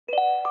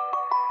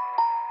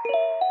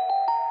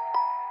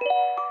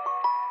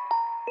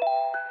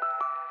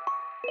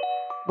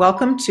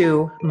Welcome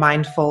to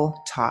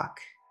Mindful Talk,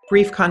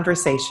 brief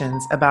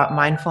conversations about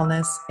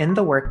mindfulness in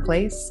the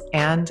workplace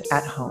and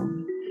at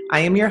home. I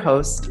am your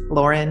host,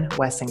 Lauren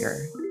Wessinger.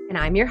 And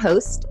I'm your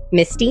host,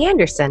 Misty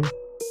Anderson.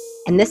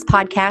 And this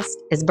podcast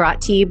is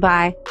brought to you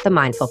by the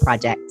Mindful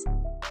Project.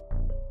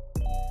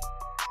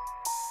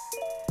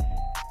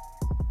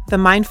 The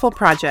Mindful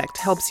Project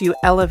helps you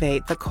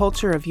elevate the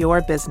culture of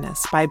your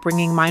business by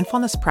bringing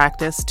mindfulness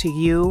practice to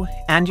you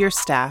and your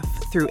staff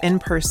through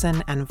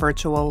in-person and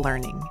virtual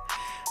learning.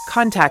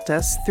 Contact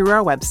us through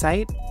our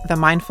website,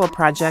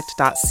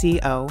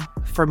 themindfulproject.co,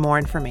 for more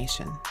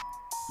information.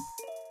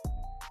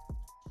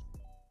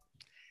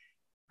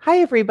 Hi,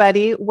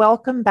 everybody.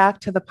 Welcome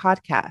back to the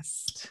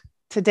podcast.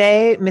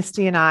 Today,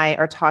 Misty and I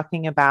are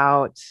talking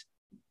about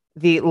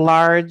the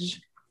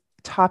large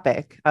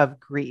topic of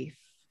grief.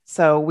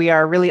 So we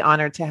are really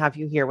honored to have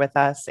you here with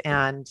us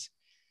and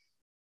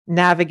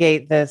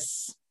navigate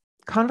this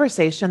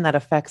conversation that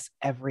affects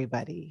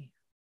everybody.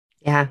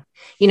 Yeah.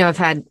 I've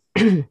had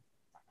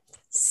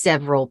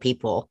several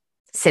people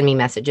send me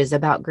messages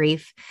about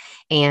grief,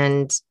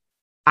 and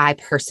I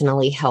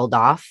personally held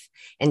off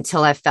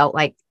until I felt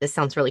like, this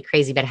sounds really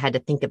crazy, but I had to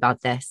think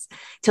about this,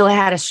 till I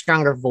had a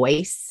stronger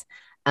voice.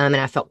 And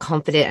I felt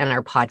confident in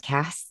our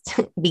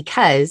podcast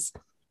because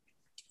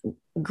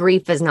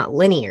grief is not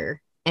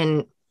linear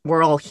and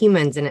we're all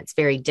humans and it's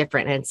very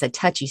different. And it's a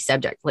touchy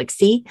subject. Like,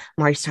 see,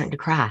 I'm already starting to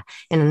cry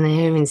and I haven't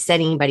even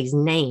said anybody's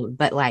name,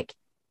 but like,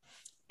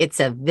 it's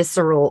a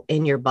visceral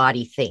in your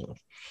body thing.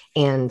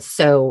 And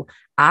so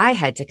I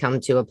had to come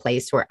to a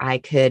place where I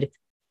could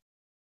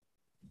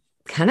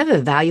kind of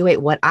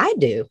evaluate what I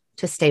do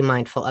to stay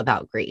mindful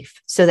about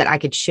grief so that I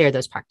could share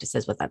those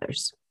practices with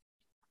others.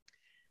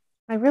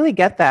 I really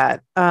get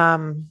that.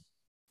 And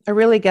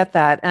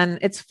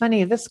it's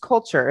funny, this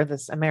culture,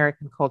 this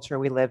American culture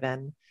we live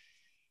in,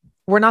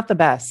 we're not the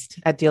best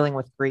at dealing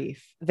with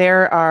grief.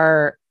 There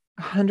are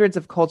hundreds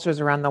of cultures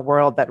around the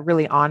world that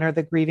really honor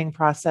the grieving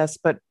process,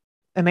 but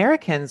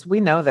Americans, we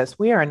know this.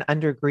 We are an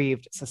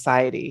undergrieved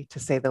society, to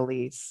say the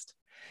least.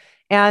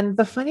 And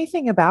the funny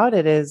thing about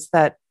it is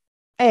that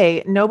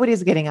A,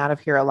 nobody's getting out of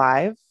here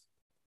alive,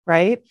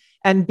 right?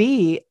 And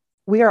B,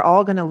 we are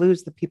all going to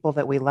lose the people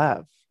that we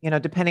love,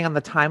 depending on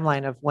the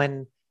timeline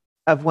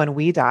of when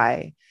we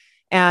die.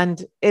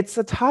 And it's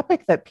a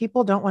topic that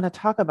people don't want to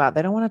talk about.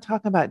 They don't want to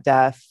talk about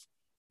death.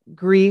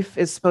 Grief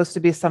is supposed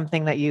to be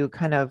something that you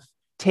kind of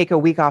take a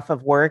week off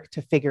of work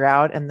to figure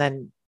out and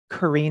then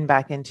careen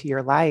back into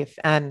your life.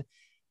 And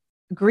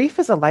grief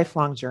is a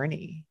lifelong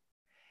journey,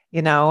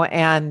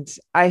 and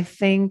I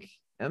think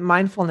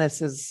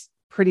mindfulness is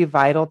pretty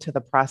vital to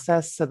the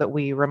process so that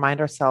we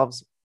remind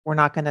ourselves we're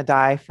not going to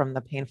die from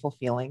the painful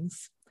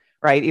feelings,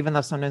 right? Even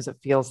though sometimes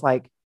it feels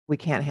like we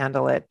can't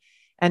handle it.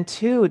 And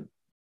two,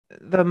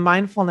 the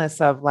mindfulness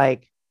of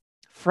like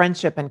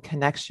friendship and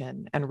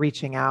connection and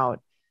reaching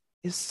out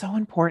is so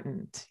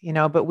important,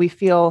 but we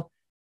feel,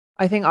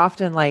 I think,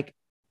 often like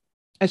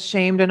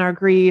ashamed in our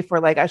grief, or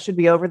like, I should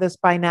be over this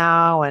by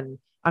now and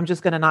I'm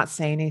just going to not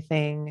say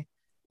anything.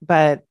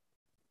 But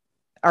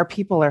our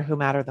people are who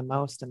matter the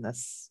most in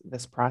this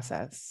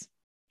process.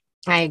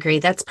 I agree.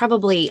 That's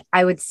probably,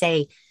 I would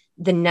say,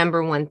 the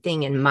number one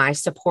thing in my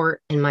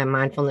support and my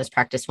mindfulness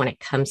practice when it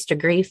comes to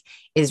grief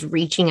is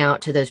reaching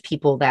out to those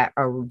people that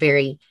are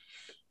very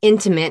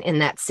intimate in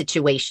that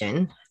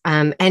situation.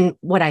 And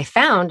what I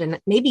found, and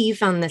maybe you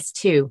found this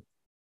too,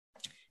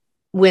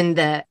 when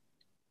the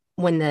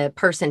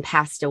person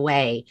passed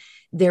away,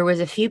 there was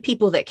a few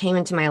people that came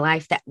into my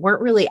life that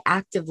weren't really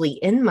actively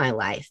in my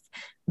life,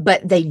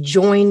 but they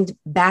joined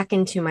back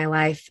into my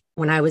life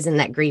when I was in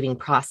that grieving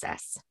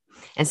process.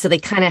 And so they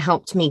kind of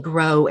helped me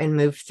grow and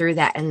move through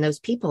that. And those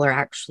people are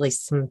actually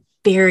some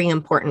very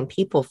important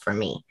people for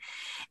me.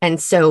 And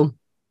so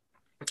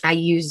I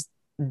use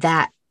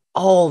that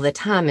all the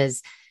time.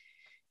 As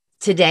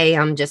today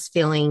I'm just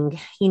feeling,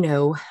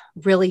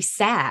 really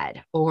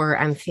sad, or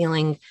I'm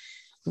feeling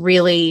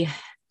really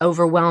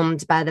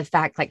overwhelmed by the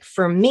fact, like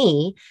for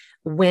me,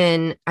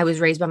 when I was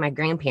raised by my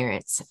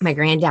grandparents, my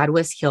granddad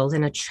was killed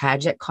in a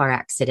tragic car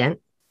accident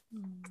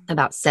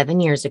about 7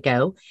 years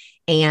ago.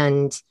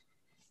 And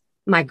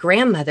my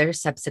grandmother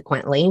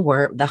subsequently,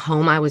 where the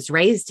home I was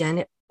raised in,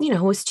 it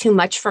was too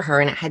much for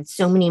her. And it had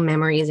so many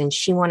memories and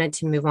she wanted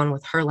to move on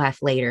with her life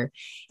later.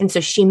 And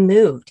so she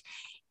moved.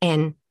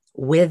 And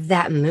with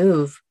that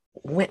move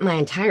went my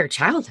entire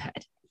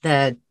childhood.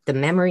 The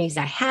memories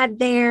I had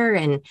there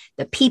and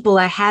the people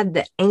I had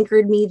that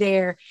anchored me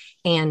there,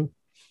 and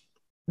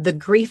the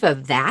grief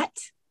of that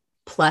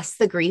plus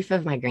the grief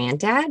of my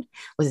granddad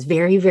was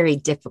very, very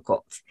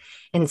difficult.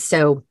 And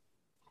so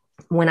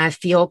when I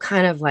feel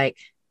kind of like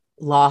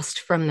lost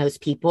from those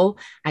people,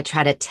 I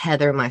try to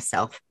tether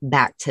myself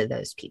back to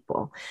those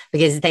people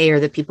because they are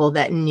the people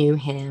that knew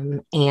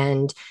him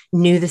and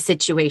knew the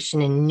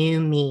situation and knew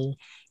me.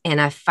 And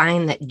I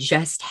find that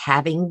just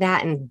having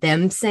that and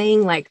them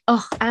saying like,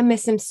 oh, I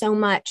miss him so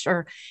much,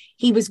 or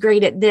he was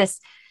great at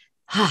this,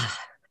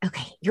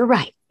 okay, you're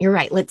right. You're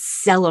right. Let's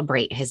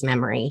celebrate his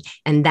memory.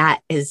 And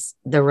that is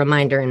the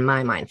reminder in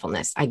my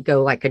mindfulness. I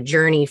go like a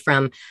journey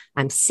from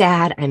I'm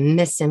sad, I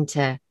miss him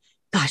to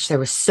gosh, there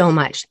was so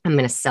much. I'm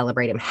going to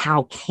celebrate him.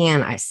 How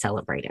can I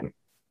celebrate him?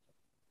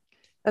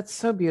 That's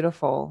so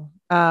beautiful.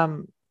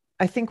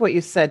 I think what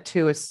you said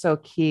too is so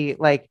key.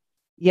 Like,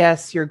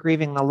 yes, you're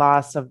grieving the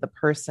loss of the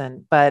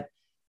person, but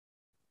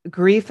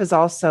grief is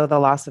also the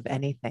loss of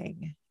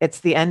anything. It's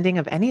the ending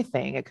of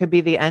anything. It could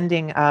be the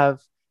ending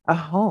of a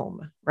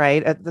home,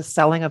 right? The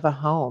selling of a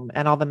home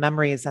and all the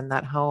memories in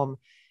that home.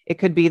 It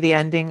could be the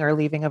ending or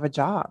leaving of a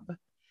job.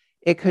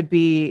 It could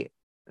be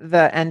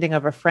the ending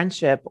of a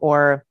friendship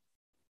or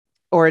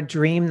a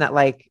dream that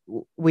like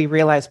we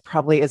realize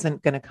probably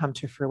isn't going to come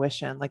to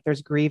fruition. Like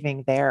there's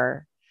grieving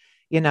there,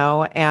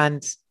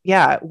 and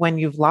yeah, when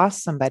you've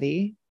lost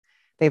somebody,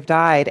 they've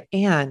died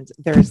and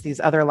there's these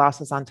other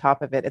losses on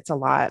top of it. It's a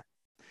lot.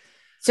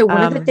 So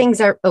one of the things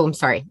I'm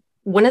sorry.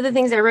 One of the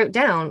things I wrote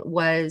down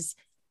was,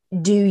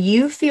 do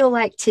you feel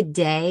like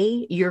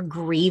today you're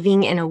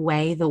grieving in a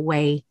way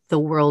the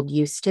world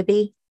used to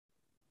be?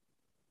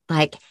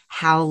 Like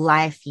how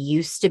life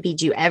used to be?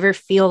 Do you ever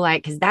feel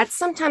like, because that's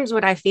sometimes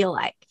what I feel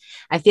like.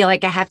 I feel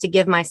like I have to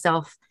give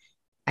myself,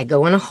 I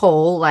go in a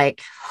hole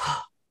like,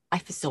 oh,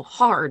 life is so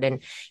hard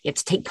and you have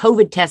to take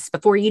COVID tests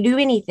before you do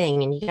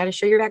anything and you got to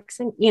show your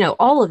vaccine,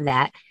 all of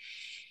that.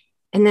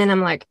 And then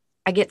I'm like,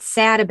 I get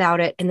sad about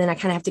it. And then I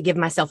kind of have to give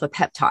myself a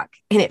pep talk.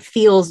 And it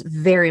feels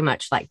very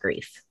much like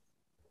grief.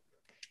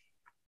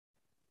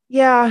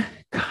 Yeah,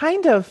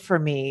 kind of for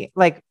me.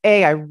 Like,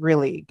 I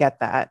really get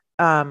that.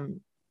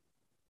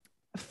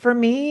 For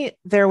me,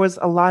 there was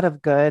a lot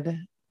of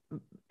good.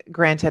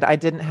 Granted, I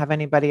didn't have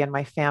anybody in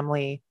my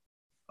family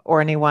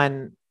or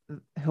anyone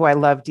who I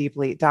love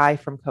deeply die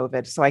from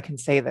COVID. So I can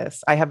say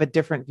this. I have a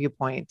different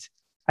viewpoint.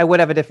 I would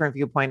have a different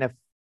viewpoint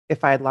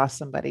if I had lost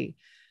somebody.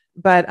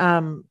 But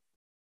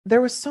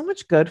there was so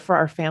much good for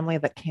our family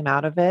that came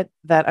out of it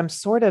that I'm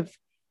sort of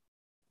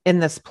in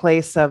this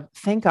place of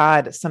thank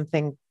God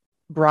something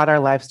brought our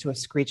lives to a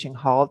screeching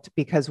halt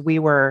because we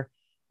were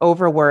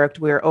overworked,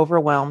 we were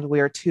overwhelmed, we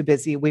were too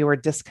busy, we were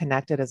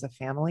disconnected as a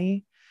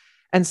family.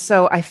 And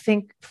so I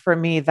think for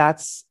me,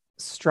 that's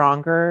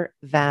stronger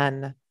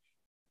than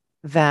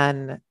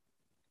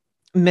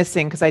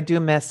missing, because I do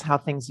miss how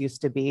things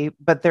used to be,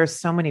 but there's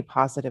so many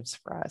positives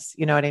for us.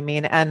 You know what I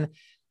mean? And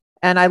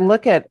I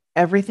look at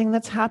everything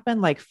that's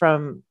happened, like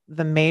from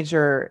the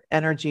major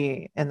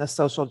energy in the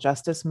social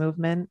justice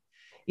movement,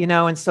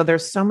 and so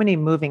there's so many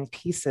moving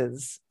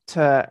pieces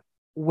to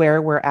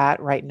where we're at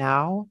right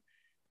now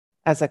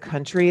as a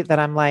country that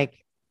I'm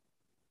like,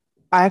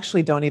 I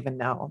actually don't even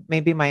know.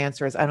 Maybe my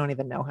answer is I don't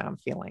even know how I'm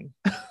feeling.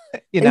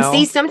 And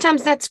see,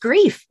 sometimes that's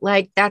grief.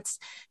 Like that's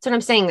what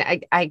I'm saying.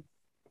 I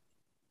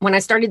when I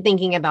started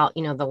thinking about,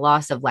 the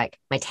loss of like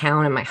my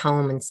town and my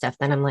home and stuff,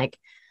 then I'm like,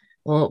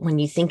 well, when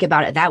you think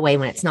about it that way,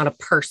 when it's not a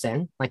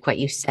person, like what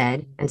you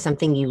said, and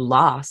something you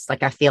lost,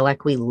 like I feel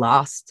like we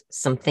lost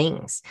some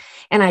things.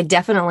 And I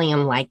definitely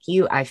am like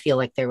you. I feel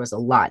like there was a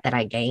lot that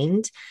I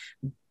gained,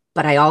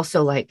 but I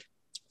also like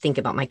think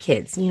about my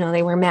kids.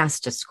 They wear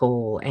masks to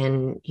school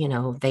and,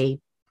 they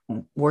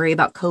worry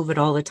about COVID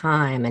all the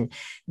time and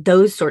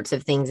those sorts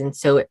of things. And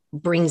so it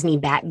brings me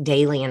back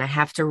daily. And I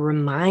have to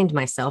remind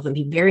myself and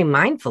be very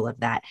mindful of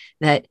that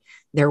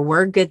there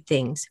were good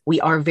things. We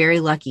are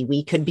very lucky.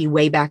 We could be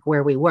way back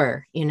where we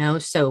were,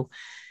 so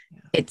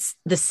it's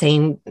the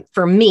same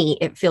for me.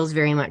 It feels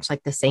very much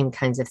like the same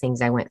kinds of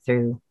things I went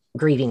through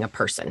grieving a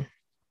person.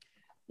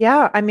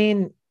 Yeah. I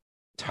mean,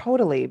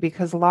 totally,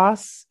 because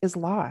loss is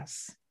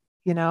loss,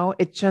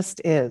 it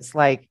just is.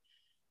 Like,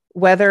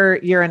 whether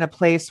you're in a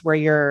place where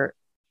you're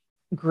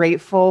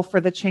grateful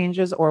for the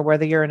changes or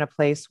whether you're in a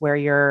place where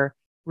you're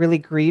really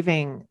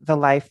grieving the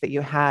life that you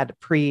had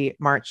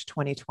pre-March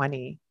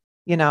 2020,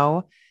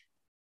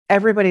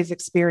 everybody's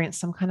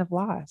experienced some kind of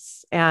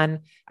loss.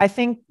 And I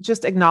think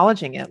just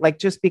acknowledging it, like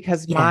just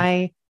because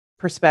my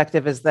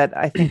perspective is that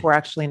I think we're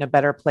actually in a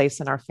better place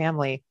in our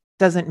family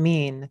doesn't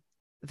mean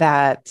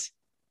that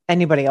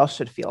anybody else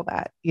should feel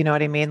that. You know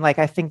what I mean? Like,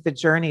 I think the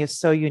journey is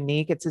so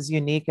unique. It's as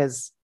unique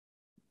as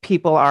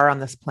people are on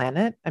this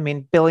planet. I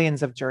mean,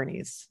 billions of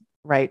journeys,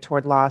 right,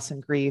 toward loss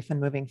and grief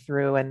and moving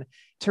through, and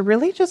to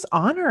really just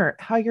honor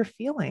how you're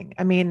feeling.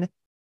 I mean,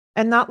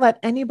 and not let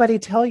anybody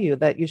tell you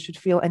that you should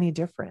feel any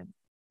different,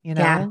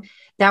 Yeah,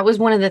 that was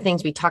one of the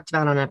things we talked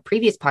about on a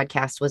previous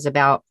podcast was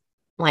about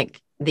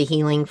like the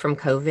healing from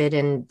COVID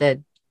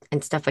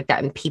and stuff like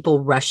that, and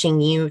people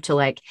rushing you to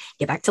like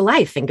get back to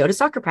life and go to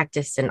soccer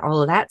practice and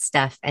all of that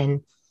stuff.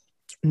 And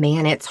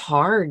man, it's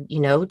hard,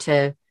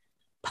 to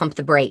pump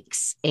the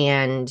brakes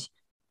and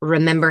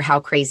remember how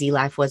crazy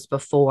life was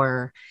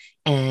before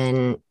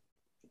and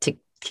to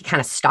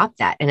kind of stop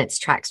that in its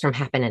tracks from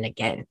happening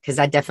again. Because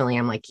I definitely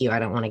am like you. I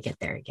don't want to get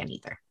there again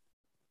either.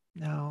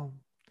 No.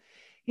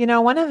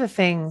 One of the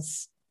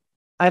things,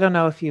 I don't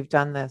know if you've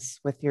done this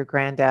with your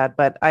granddad,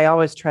 but I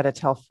always try to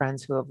tell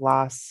friends who have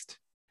lost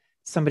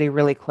somebody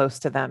really close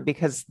to them,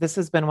 because this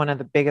has been one of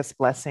the biggest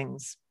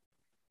blessings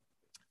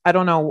I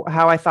don't know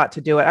how I thought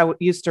to do it.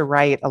 Used to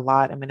write a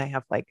lot. I mean, I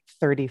have like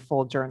 30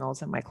 full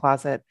journals in my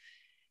closet.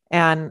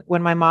 And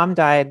when my mom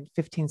died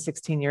 15,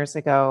 16 years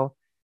ago,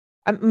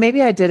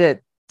 maybe I did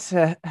it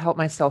to help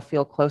myself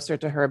feel closer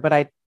to her, but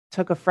I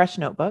took a fresh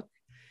notebook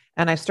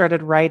and I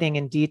started writing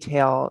in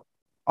detail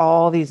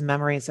all these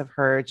memories of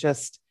her,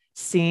 just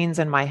scenes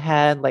in my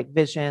head, like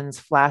visions,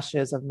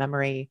 flashes of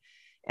memory.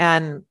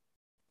 And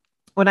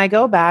when I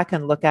go back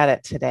and look at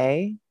it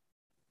today,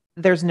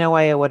 there's no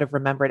way I would have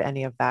remembered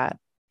any of that.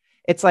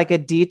 It's like a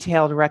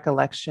detailed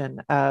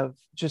recollection of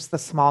just the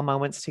small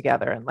moments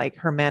together and like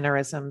her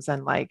mannerisms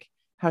and like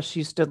how she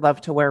used to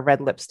love to wear red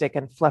lipstick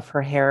and fluff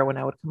her hair when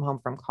I would come home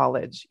from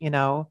college, you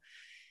know?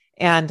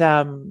 And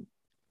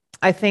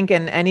I think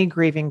in any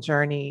grieving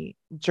journey,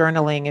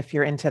 journaling, if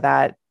you're into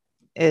that,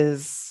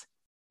 is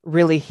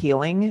really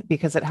healing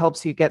because it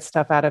helps you get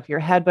stuff out of your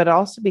head, but it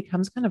also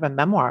becomes kind of a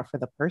memoir for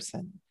the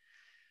person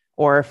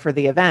or for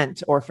the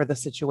event or for the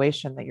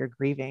situation that you're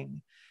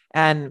grieving.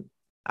 And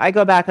I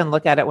go back and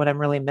look at it when I'm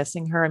really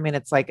missing her. I mean,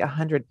 it's like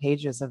 100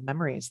 pages of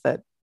memories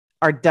that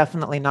are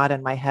definitely not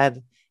in my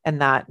head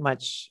and that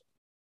much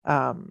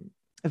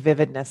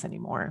vividness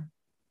anymore.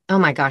 Oh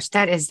my gosh,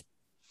 that is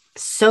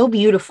so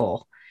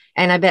beautiful.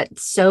 And I bet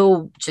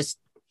so just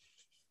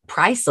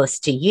priceless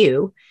to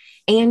you.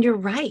 And you're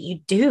right, you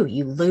do.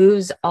 You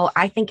lose all.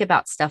 I think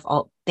about stuff,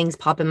 all things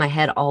pop in my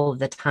head all of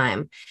the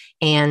time.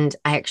 And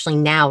I actually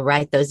now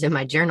write those in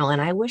my journal.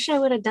 And I wish I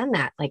would have done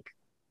that, like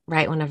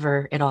right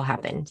whenever it all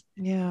happened.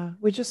 Yeah,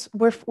 we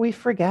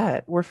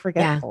forget. We're Yeah.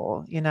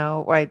 forgetful, you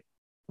know.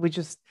 We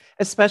just,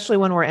 especially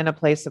when we're in a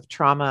place of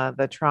trauma,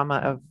 the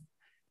trauma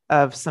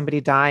of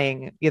somebody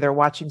dying, either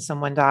watching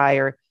someone die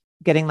or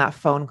getting that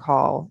phone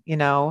call, you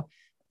know,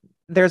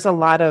 there's a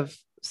lot of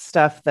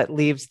stuff that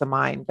leaves the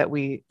mind that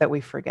we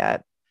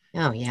forget.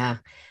 Oh yeah.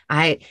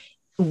 I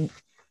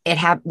it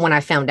happened when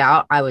I found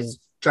out. I was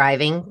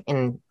driving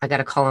and I got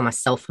a call on my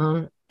cell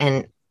phone,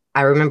 and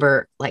I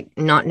remember like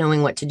not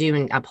knowing what to do,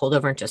 and I pulled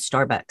over into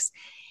Starbucks.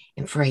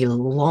 And for a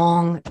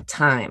long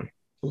time,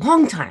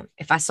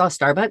 if I saw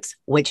Starbucks,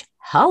 which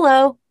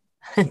hello,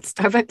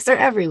 Starbucks are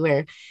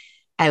everywhere,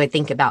 I would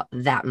think about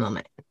that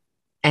moment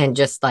and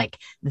just like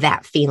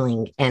that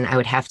feeling. And I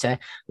would have to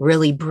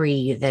really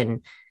breathe.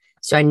 And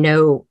so I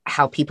know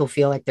how people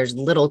feel like there's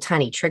little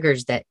tiny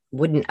triggers that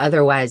wouldn't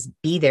otherwise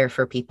be there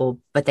for people,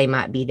 but they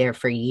might be there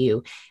for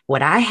you.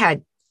 What I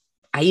had,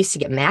 I used to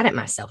get mad at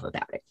myself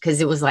about it because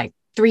it was like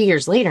 3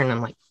 years later. And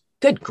I'm like,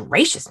 good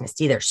gracious,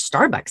 Misty, there's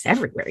Starbucks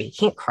everywhere. You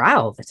can't cry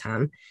all the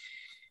time.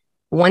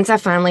 Once I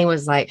finally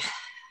was like,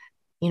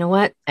 you know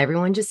what?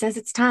 Everyone just says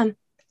it's time.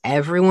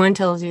 Everyone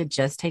tells you it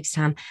just takes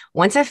time.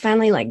 Once I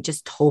finally like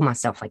just told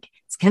myself like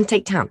it's gonna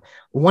take time.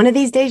 One of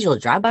these days you'll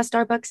drive by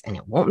Starbucks and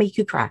it won't make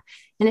you cry.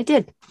 And it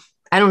did.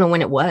 I don't know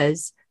when it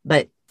was,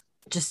 but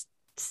just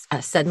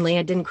suddenly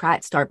I didn't cry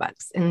at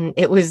Starbucks. And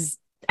it was,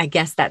 I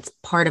guess that's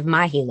part of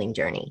my healing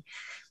journey,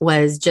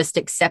 was just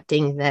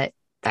accepting that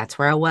that's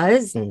where I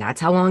was and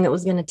that's how long it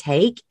was going to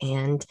take.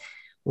 And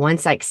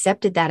once I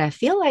accepted that, I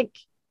feel like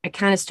I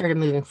kind of started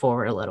moving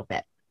forward a little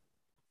bit.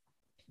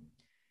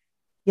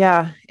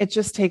 Yeah, it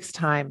just takes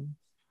time,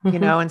 you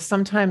Mhm. know, and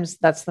sometimes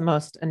that's the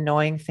most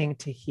annoying thing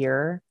to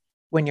hear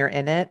when you're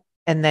in it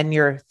and then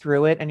you're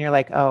through it and you're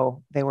like,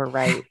 oh, they were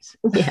right.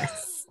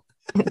 Yes,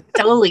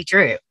 totally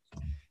true.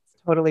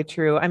 Totally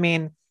true. I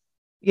mean,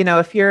 you know,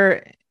 if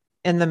you're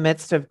in the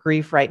midst of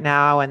grief right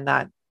now and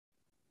that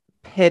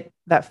pit,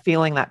 that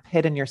feeling, that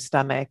pit in your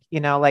stomach, you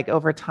know, like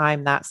over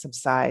time that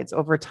subsides.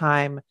 Over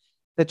time,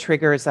 the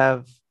triggers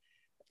of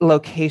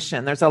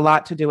location, there's a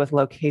lot to do with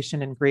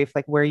location and grief,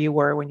 like where you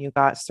were when you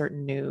got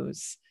certain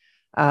news.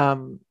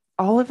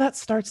 All of that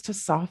starts to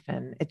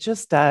soften. It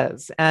just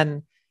does.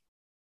 And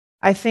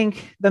I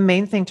think the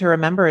main thing to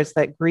remember is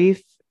that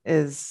grief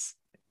is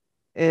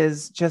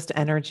is just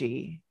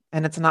energy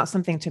and it's not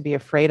something to be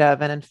afraid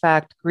of. And in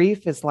fact,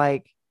 grief is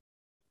like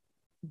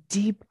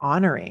deep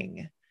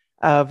honoring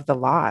of the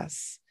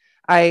loss.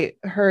 I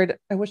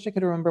wish I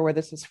could remember where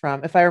this is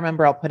from. If I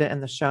remember, I'll put it in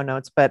the show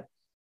notes, but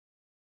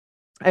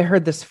I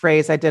heard this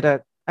phrase.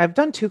 I've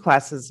done two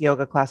classes,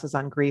 yoga classes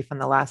on grief in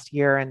the last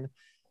year. And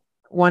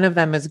one of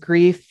them is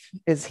grief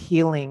is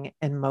healing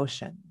in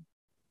motion.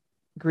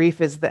 Grief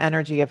is the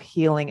energy of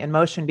healing in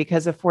motion,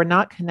 because if we're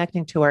not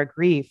connecting to our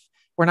grief,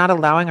 we're not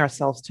allowing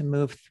ourselves to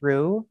move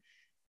through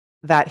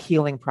that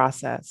healing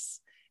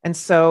process. And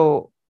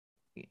so,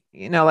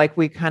 you know, like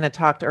we kind of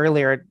talked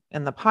earlier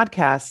in the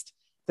podcast,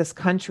 this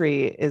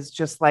country is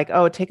just like,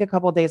 oh, take a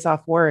couple of days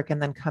off work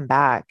and then come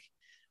back.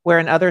 Where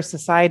in other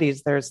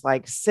societies, there's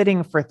like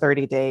sitting for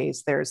 30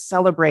 days, there's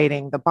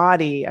celebrating the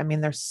body. I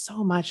mean, there's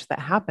so much that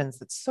happens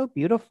that's so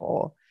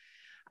beautiful.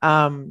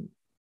 Um,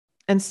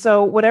 and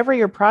so, whatever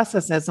your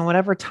process is and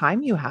whatever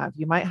time you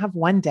might have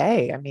one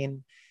day. I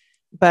mean,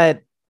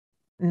 but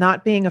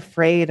not being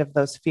afraid of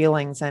those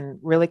feelings and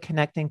really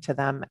connecting to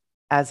them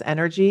as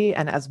energy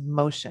and as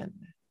motion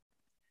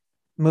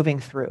moving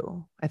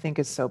through, I think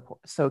is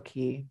so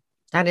key.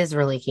 That is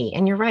really key.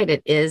 And you're right,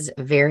 it is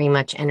very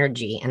much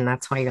energy. And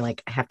that's why you're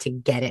like, I have to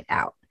get it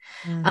out.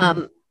 Mm-hmm.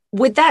 Um,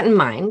 with that in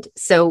mind,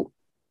 so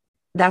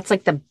that's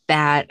like the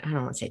bad, I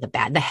don't want to say the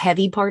bad, the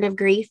heavy part of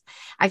grief.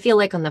 I feel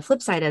like on the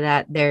flip side of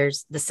that,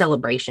 there's the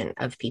celebration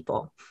of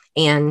people.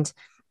 And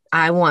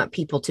I want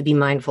people to be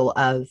mindful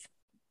of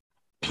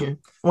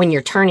when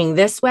you're turning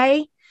this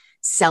way,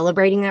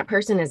 celebrating that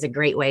person is a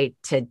great way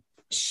to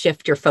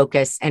shift your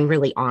focus and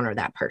really honor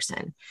that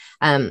person.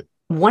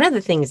 One of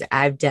the things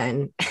I've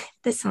done,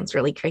 this sounds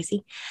really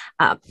crazy,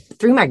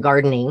 through my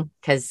gardening,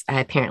 because I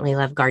apparently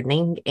love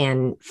gardening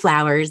and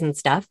flowers and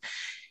stuff.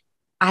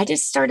 I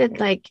just started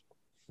like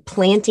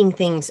planting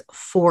things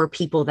for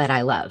people that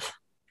I love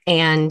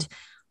and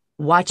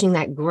watching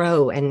that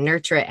grow and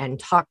nurture it and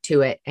talk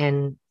to it.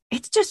 And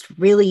it's just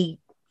really,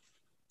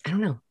 I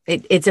don't know,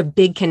 it's a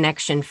big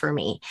connection for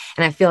me.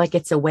 And I feel like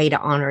it's a way to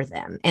honor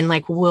them. And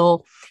like,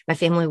 my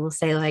family will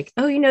say like,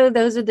 oh,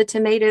 those are the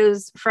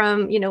tomatoes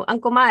from,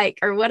 Uncle Mike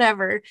or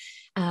whatever.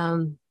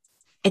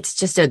 It's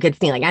just a good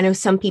feeling. I know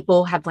some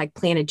people have like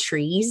planted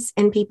trees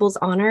in people's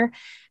honor.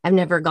 I've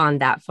never gone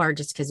that far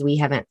just because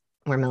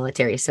we're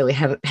military, so we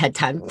haven't had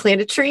time to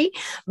plant a tree,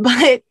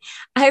 but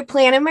I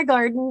plant in my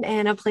garden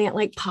and I plant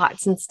like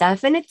pots and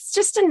stuff. And it's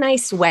just a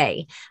nice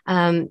way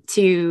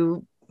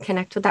to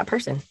connect with that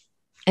person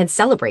and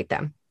celebrate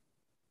them.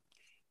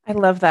 I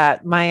love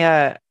that.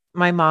 My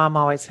mom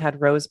always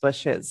had rose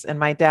bushes, and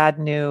my dad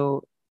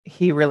knew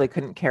he really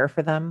couldn't care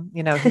for them.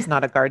 He's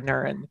not a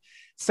gardener. And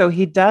so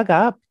he dug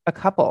up a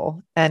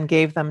couple and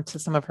gave them to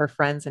some of her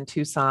friends in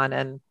Tucson.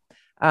 And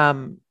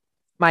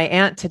my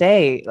aunt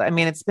today, I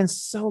mean, it's been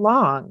so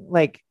long,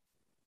 like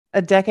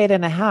a decade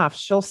and a half,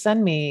 she'll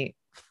send me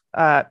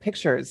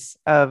pictures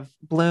of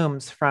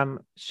blooms from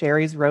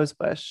Sherry's rose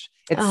bush.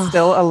 It's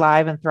still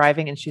alive and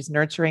thriving, and she's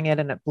nurturing it,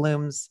 and it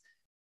blooms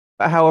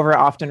however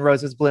often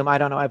roses bloom. I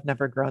don't know. I've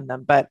never grown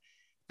them, but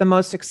the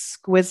most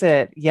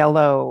exquisite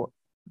yellow,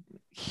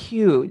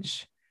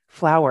 huge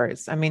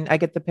flowers. I mean, I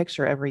get the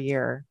picture every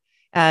year,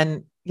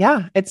 and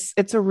yeah, it's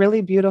a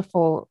really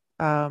beautiful,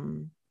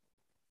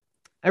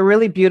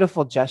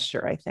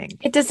 gesture, I think.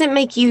 It doesn't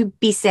make you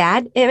be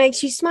sad. It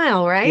makes you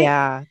smile, right?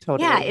 Yeah,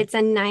 totally. Yeah, it's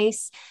a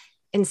nice,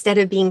 instead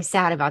of being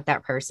sad about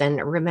that person,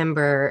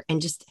 remember,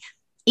 and just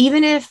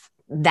even if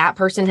that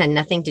person had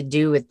nothing to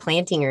do with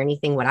planting or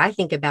anything, what I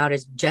think about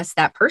is just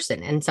that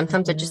person. And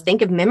sometimes I just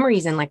think of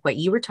memories and like what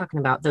you were talking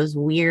about, those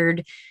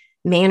weird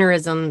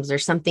mannerisms or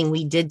something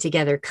we did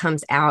together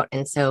comes out.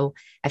 And so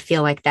I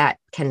feel like that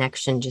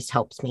connection just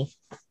helps me.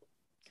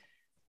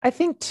 I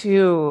think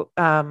too,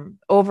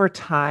 over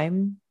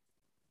time,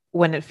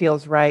 when it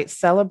feels right,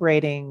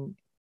 celebrating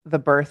the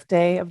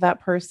birthday of that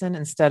person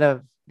instead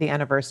of the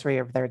anniversary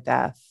of their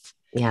death.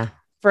 Yeah.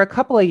 For a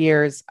couple of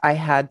years, I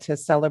had to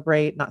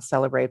not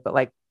celebrate, but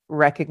like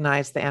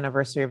recognize the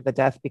anniversary of the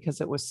death because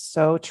it was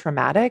so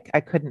traumatic. I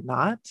couldn't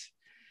not.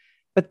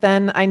 But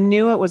then I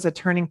knew it was a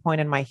turning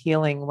point in my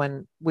healing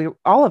when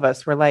all of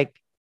us were like,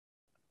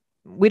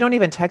 we don't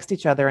even text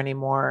each other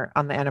anymore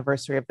on the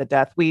anniversary of the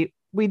death. We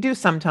do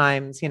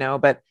sometimes,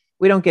 but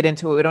we don't get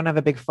into it. We don't have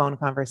a big phone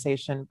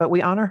conversation, but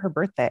we honor her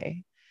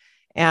birthday.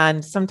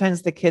 And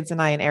sometimes the kids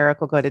and I and Eric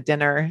will go to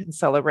dinner and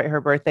celebrate her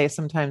birthday.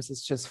 Sometimes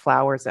it's just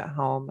flowers at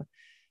home.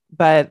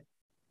 But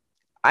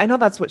I know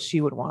that's what she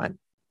would want.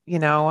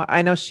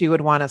 I know she would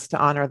want us to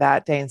honor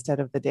that day instead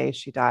of the day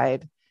she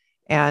died.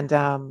 And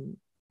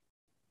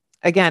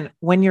again,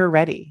 when you're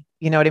ready,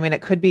 you know what I mean?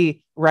 It could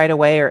be right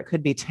away or it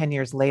could be 10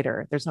 years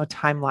later. There's no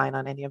timeline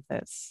on any of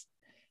this.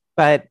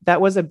 But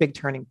that was a big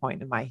turning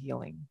point in my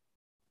healing.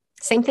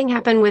 Same thing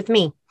happened with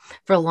me.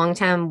 For a long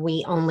time,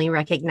 we only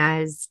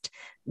recognized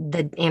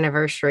the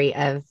anniversary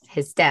of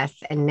his death.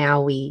 And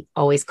now we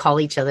always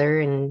call each other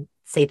and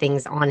say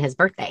things on his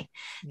birthday.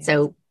 Yeah.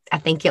 So I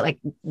think like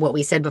what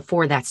we said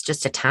before, that's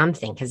just a time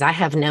thing, because I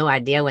have no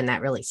idea when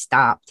that really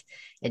stopped.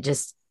 It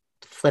just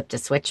flipped a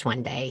switch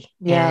one day.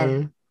 Yeah.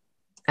 And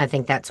I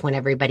think that's when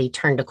everybody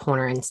turned a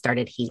corner and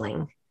started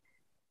healing.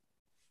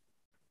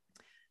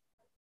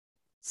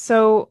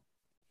 So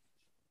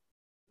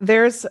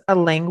there's a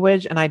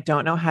language and I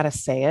don't know how to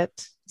say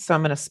it, so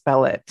I'm going to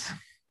spell it.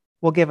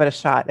 We'll give it a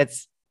shot.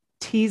 It's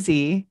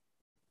TZ,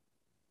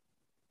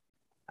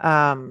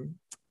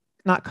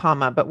 not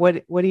comma, but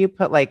what do you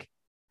put, like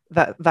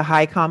the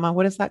high comma?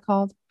 What is that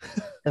called?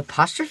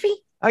 Apostrophe?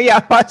 Oh yeah,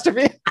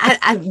 apostrophe.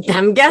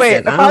 I'm guessing. Wait,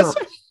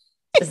 apostrophe.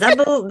 Is that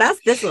that's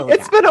this little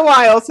It's been a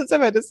while since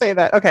I've had to say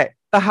that. Okay,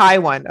 the high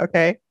one.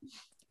 Okay,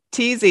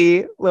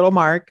 TZ, little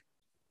mark,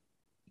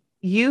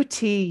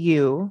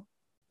 UTUJIL.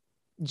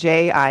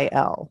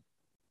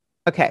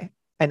 Okay,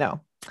 I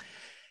know.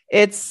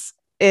 It's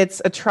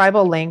a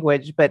tribal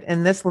language, but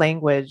in this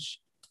language,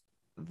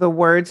 the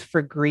words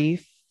for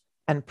grief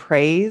and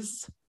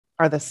praise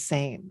are the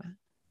same.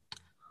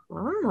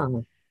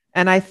 Oh.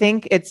 And I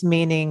think it's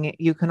meaning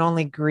you can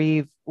only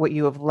grieve what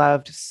you have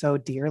loved so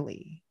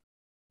dearly,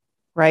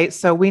 right?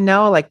 So we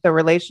know like the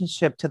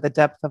relationship to the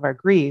depth of our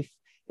grief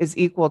is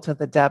equal to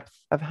the depth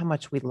of how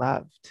much we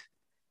loved.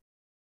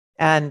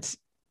 And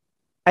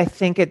I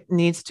think it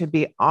needs to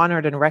be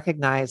honored and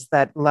recognized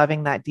that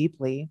loving that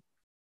deeply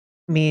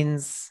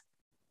means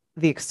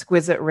the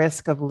exquisite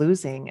risk of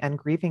losing and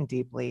grieving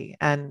deeply,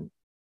 and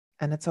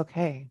it's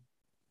okay.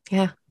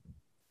 Yeah,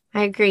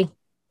 I agree.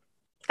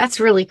 That's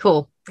really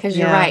cool because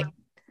you're Yeah, right.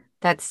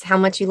 That's how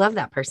much you love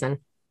that person.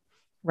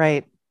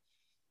 right,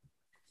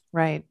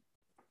 right.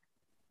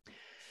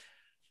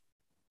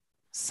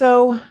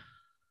 So,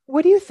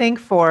 what do you think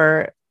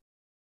for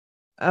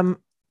um,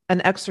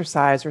 an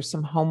exercise or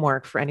some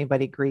homework for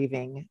anybody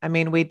grieving? I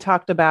mean, we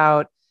talked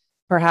about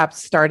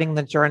perhaps starting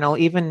the journal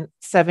even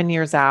 7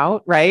 years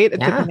out, right? Yeah.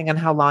 Depending on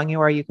how long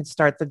you are, you can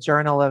start the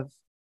journal of,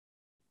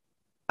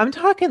 I'm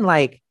talking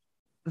like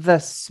the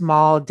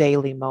small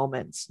daily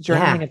moments,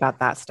 Yeah. journaling about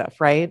that stuff,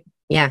 right?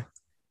 Yeah.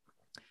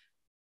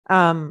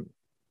 Um,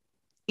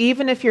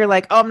 Even if you're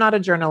like, oh, I'm not a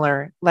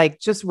journaler, like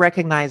just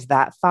recognize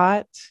that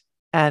thought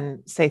and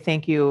say,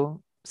 thank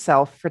you,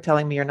 self, for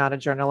telling me you're not a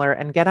journaler,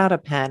 and get out a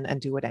pen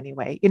and do it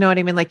anyway. You know what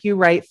I mean? Like you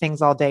write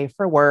things all day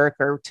for work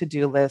or to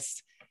do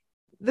lists.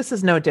 This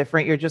is no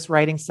different. You're just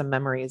writing some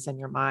memories in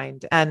your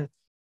mind. And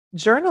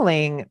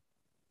journaling,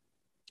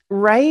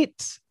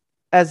 write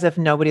as if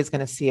nobody's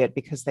going to see it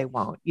because they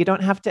won't. You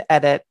don't have to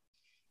edit.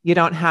 You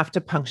don't have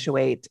to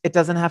punctuate. It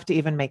doesn't have to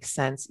even make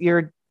sense.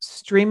 Your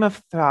stream of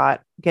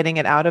thought, getting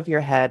it out of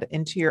your head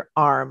into your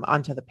arm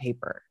onto the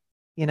paper,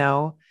 you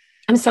know?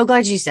 I'm so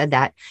glad you said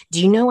that.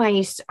 Do you know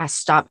I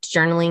stopped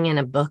journaling in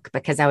a book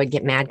because I would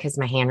get mad because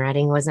my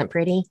handwriting wasn't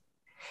pretty?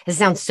 It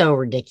sounds so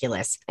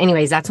ridiculous.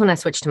 Anyways, that's when I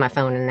switched to my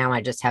phone and now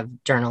I just have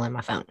journal in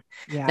my phone.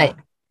 Yeah. But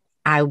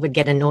I would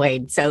get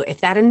annoyed. So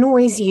if that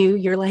annoys you,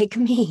 you're like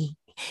me.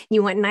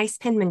 You want nice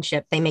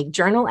penmanship. They make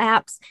journal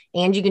apps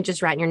and you can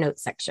just write in your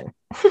notes section.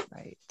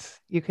 Right.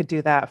 You could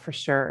do that for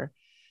sure.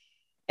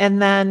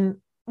 And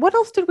then what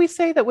else did we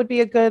say that would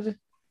be a good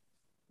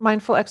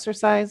mindful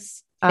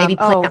exercise? Maybe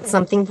Oh, plant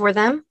something for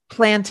them.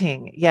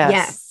 planting. Yes.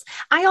 Yes.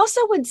 I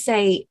also would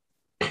say,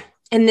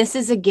 and this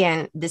is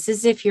again, this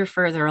is if you're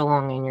further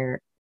along in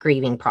your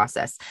grieving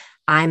process.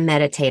 I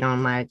meditate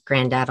on my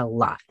granddad a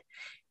lot,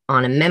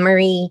 on a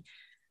memory,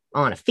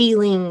 on a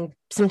feeling.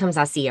 Sometimes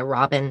I see a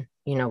robin.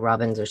 You know,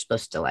 robins are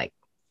supposed to like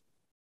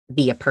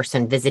be a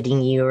person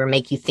visiting you or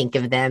make you think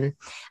of them.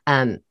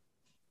 Um,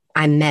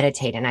 I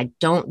meditate and I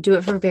don't do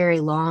it for very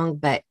long,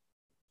 but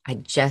I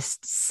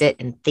just sit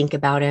and think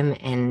about him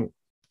and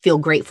feel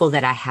grateful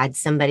that I had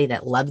somebody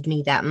that loved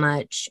me that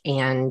much.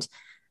 And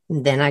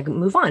then I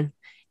move on.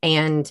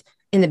 And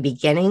in the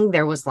beginning,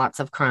 there was lots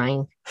of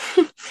crying.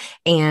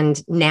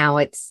 And now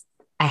it's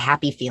a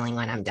happy feeling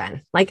when I'm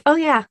done. Like, oh,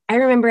 yeah, I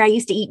remember I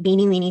used to eat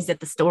beanie weenies at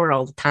the store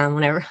all the time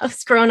whenever I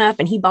was growing up,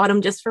 and he bought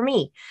them just for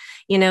me.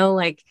 You know,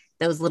 like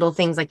those little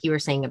things, like you were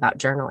saying about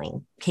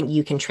journaling,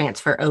 you can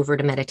transfer over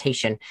to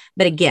meditation.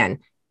 But again,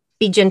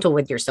 be gentle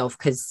with yourself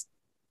because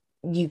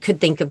you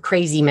could think of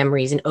crazy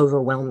memories and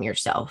overwhelm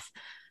yourself.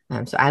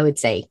 So I would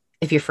say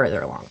if you're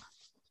further along.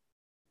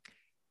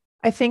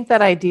 I think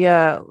that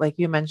idea, like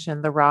you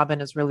mentioned, the robin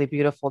is really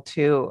beautiful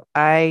too.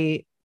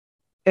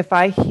 If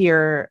I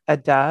hear a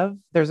dove,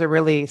 there's a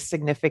really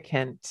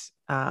significant,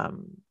 I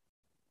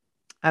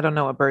don't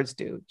know what birds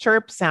do,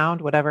 chirp, sound,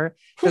 whatever.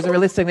 There's a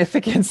really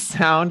significant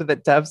sound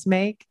that doves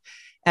make.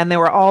 And they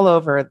were all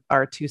over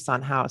our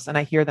Tucson house. And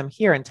I hear them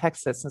here in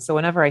Texas. And so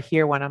whenever I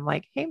hear one, I'm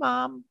like, hey,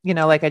 mom,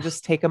 like I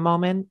just take a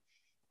moment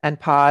and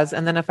pause.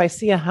 And then if I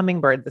see a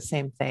hummingbird, the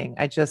same thing.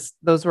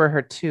 Those were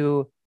her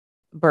two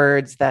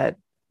birds that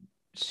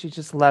she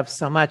just loves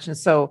so much. And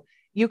so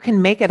you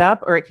can make it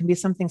up or it can be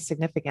something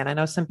significant. I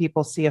know some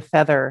people see a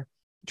feather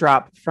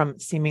drop from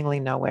seemingly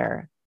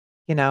nowhere,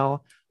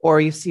 or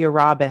you see a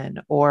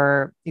robin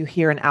or you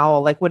hear an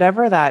owl, like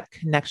whatever that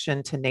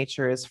connection to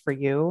nature is for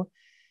you,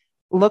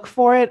 look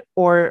for it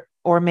or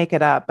make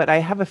it up. But I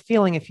have a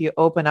feeling if you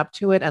open up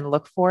to it and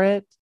look for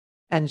it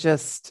and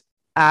just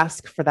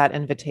ask for that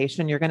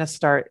invitation, you're going to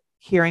start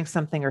hearing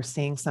something or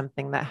seeing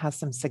something that has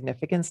some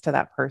significance to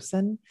that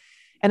person.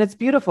 And it's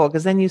beautiful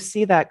because then you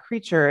see that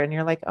creature and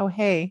you're like, oh,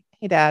 hey,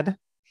 dad.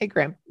 Hey,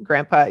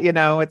 grandpa,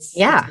 it's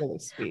Yeah. really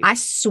sweet. I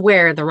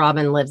swear the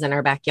robin lives in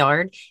our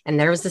backyard. And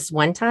there was this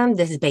one time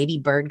this baby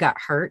bird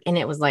got hurt and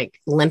it was like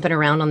limping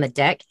around on the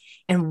deck.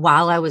 And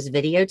while I was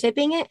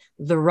videotaping it,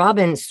 the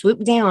robin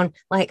swooped down,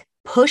 like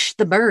pushed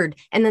the bird,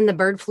 and then the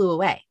bird flew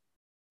away.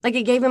 Like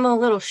it gave him a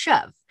little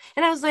shove.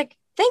 And I was like,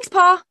 thanks,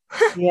 Pa.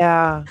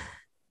 Yeah.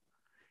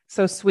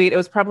 So sweet. It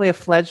was probably a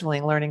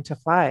fledgling learning to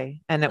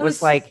fly. And it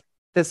was like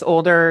this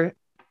older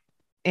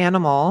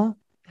animal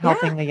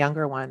helping the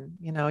younger one.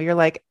 You're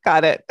like,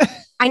 got it.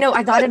 I know.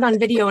 I got it on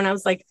video and I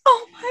was like,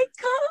 oh my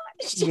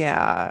gosh.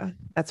 Yeah,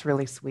 that's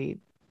really sweet.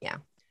 Yeah.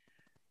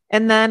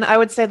 And then I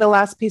would say the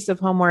last piece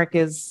of homework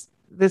is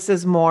this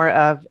is more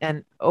of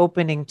an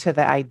opening to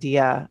the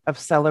idea of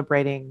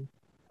celebrating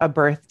a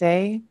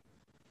birthday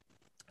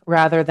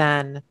rather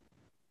than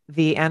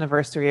the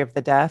anniversary of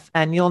the death.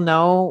 And you'll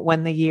know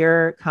when the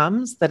year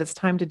comes that it's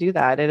time to do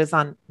that. It is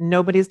on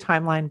nobody's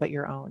timeline but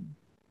your own.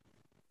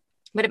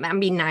 But it might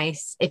be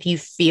nice if you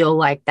feel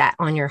like that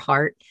on your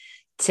heart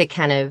to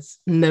kind of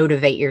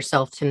motivate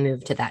yourself to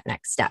move to that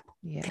next step.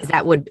 Yeah. Because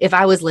that would, if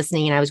I was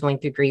listening and I was going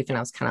through grief and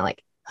I was kind of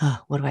like, oh,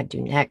 what do I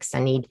do next? I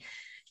need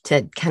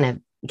to kind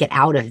of get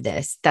out of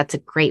this, that's a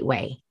great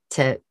way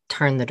to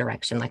turn the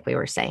direction, like we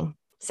were saying.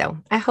 So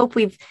I hope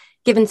we've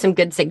given some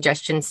good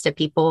suggestions to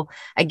people.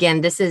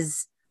 Again,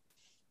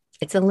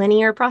 it's a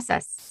linear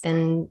process,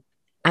 and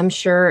I'm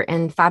sure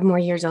in 5 more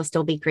years, I'll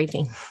still be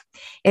grieving.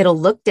 It'll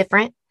look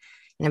different,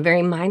 and I'm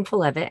very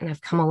mindful of it, and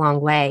I've come a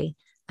long way.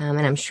 And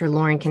I'm sure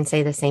Lauren can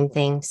say the same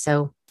thing.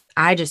 So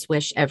I just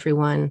wish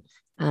everyone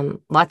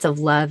lots of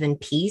love and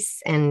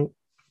peace and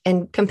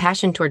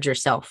compassion towards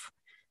yourself,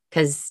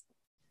 because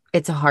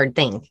it's a hard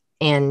thing.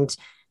 And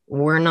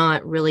we're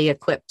not really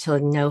equipped to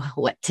know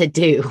what to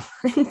do.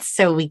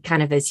 So we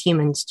kind of, as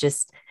humans,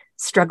 just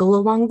struggle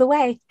along the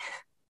way.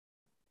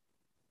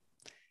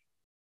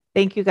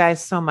 Thank you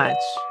guys so much.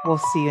 We'll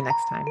see you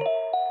next time.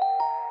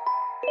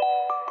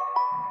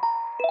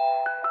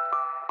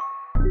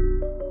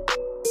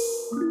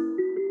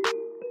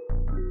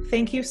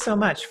 Thank you so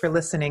much for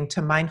listening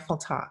to Mindful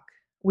Talk.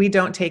 We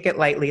don't take it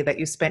lightly that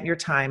you spent your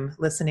time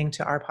listening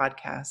to our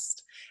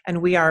podcast,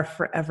 and we are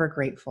forever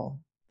grateful.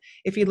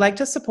 If you'd like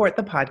to support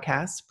the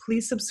podcast,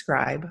 please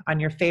subscribe on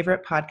your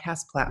favorite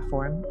podcast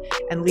platform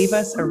and leave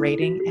us a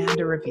rating and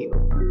a review.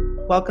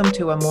 Welcome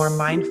to a more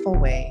mindful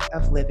way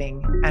of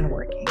living and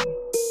working.